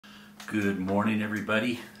Good morning,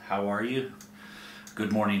 everybody. How are you?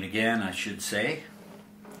 Good morning again, I should say.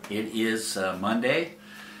 It is Monday.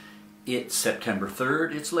 It's September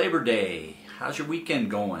 3rd. It's Labor Day. How's your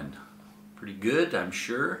weekend going? Pretty good, I'm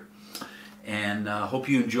sure. And hope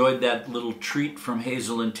you enjoyed that little treat from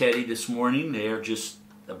Hazel and Teddy this morning. They are just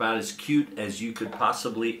about as cute as you could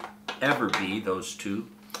possibly ever be, those two.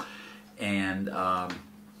 And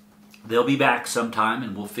they'll be back sometime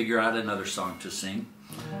and we'll figure out another song to sing.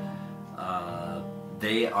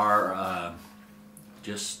 They are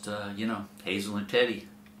just, you know, Hazel and Teddy,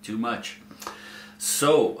 too much.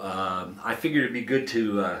 So I figured it'd be good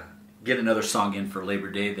to get another song in for Labor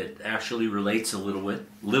Day that actually relates a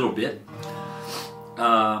little bit. So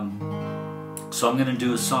I'm going to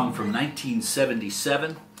do a song from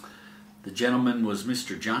 1977. The gentleman was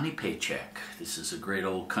Mr. Johnny Paycheck. This is a great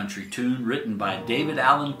old country tune written by David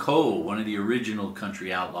Allan Coe, one of the original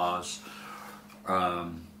country outlaws.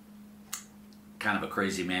 Kind of a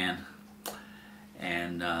crazy man.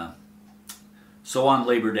 And so on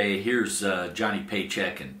Labor Day, here's Johnny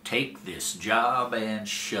Paycheck and Take This Job and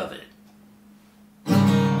Shove It.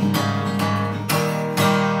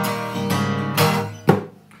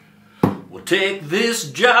 Well, take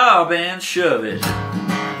this job and shove it.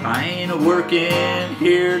 I ain't a-working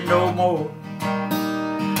here no more.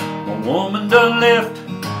 My woman done left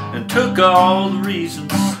and took all the reasons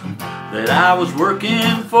that I was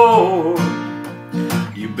working for.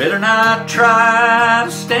 You better not try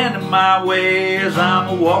to stand in my way as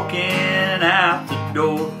I'm a-walking out the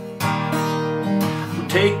door. Well,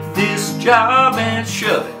 take this job and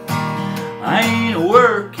shove it. I ain't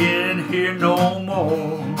a-working here no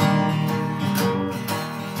more.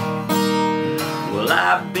 Well,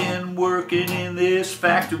 I've been working in this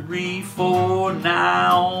factory for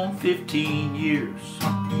now 15 years.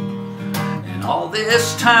 And all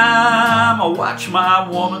this time I watch my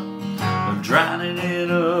woman drowning in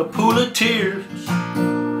a pool of tears.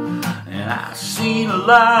 And I seen a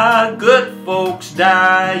lot of good folks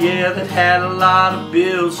die, yeah, that had a lot of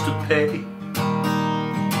bills to pay.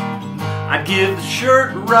 I'd give the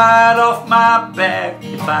shirt right off my back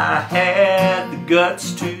if I had the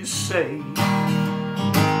guts to say,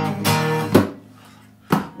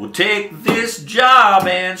 well, take this job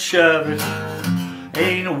and shove it.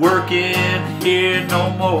 Ain't a-working here no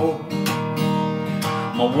more.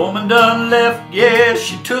 My woman done left, yeah,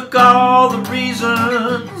 she took all the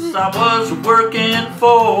reasons I was working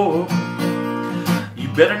for. You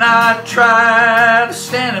better not try to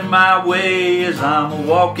stand in my way as I'm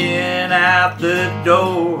walking out the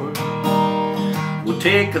door. Well,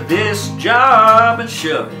 take this job and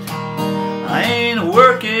shove it. I ain't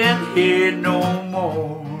working here no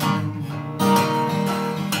more.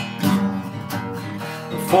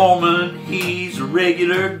 The foreman, he's a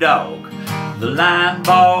regular dog. The line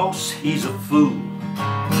boss, he's a fool. He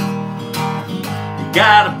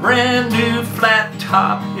got a brand new flat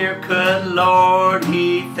top haircut, Lord,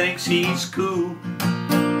 he thinks he's cool.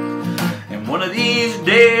 And one of these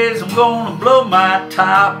days I'm gonna blow my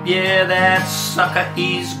top, yeah, that sucker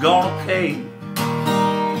he's gonna pay.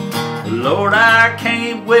 Lord, I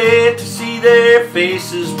can't wait to see their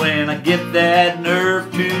faces when I get that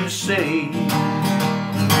nerve to say,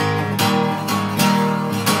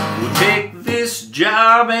 we'll take this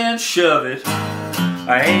job and shove it.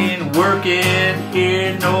 I ain't working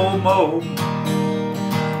here no more.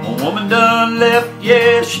 My woman done left,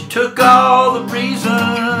 yeah, she took all the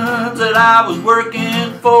reasons that I was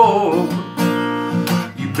working for.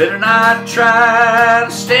 You better not try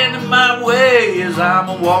to stand in my way as I'm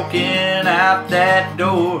a-walking out that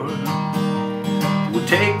door. We'll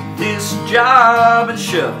take this job and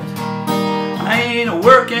shove it. I ain't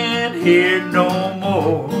a-working here no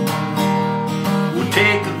more.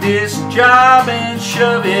 Take this job and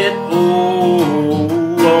shove it. Oh,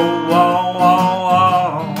 oh, oh,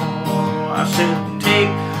 oh, oh. I said, take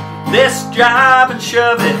this job and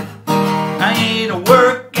shove it. I ain't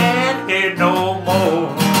a-working here no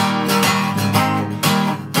more.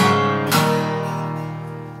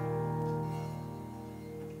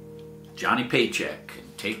 Johnny Paycheck,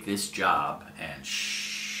 take this job and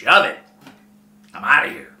shove it. I'm out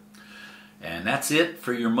of here. And that's it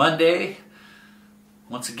for your Monday.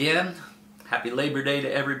 Once again, happy Labor Day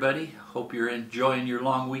to everybody. Hope you're enjoying your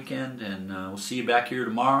long weekend, and we'll see you back here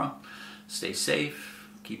tomorrow. Stay safe,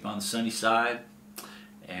 keep on the sunny side,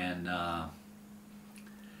 and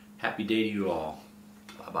happy day to you all.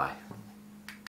 Bye-bye.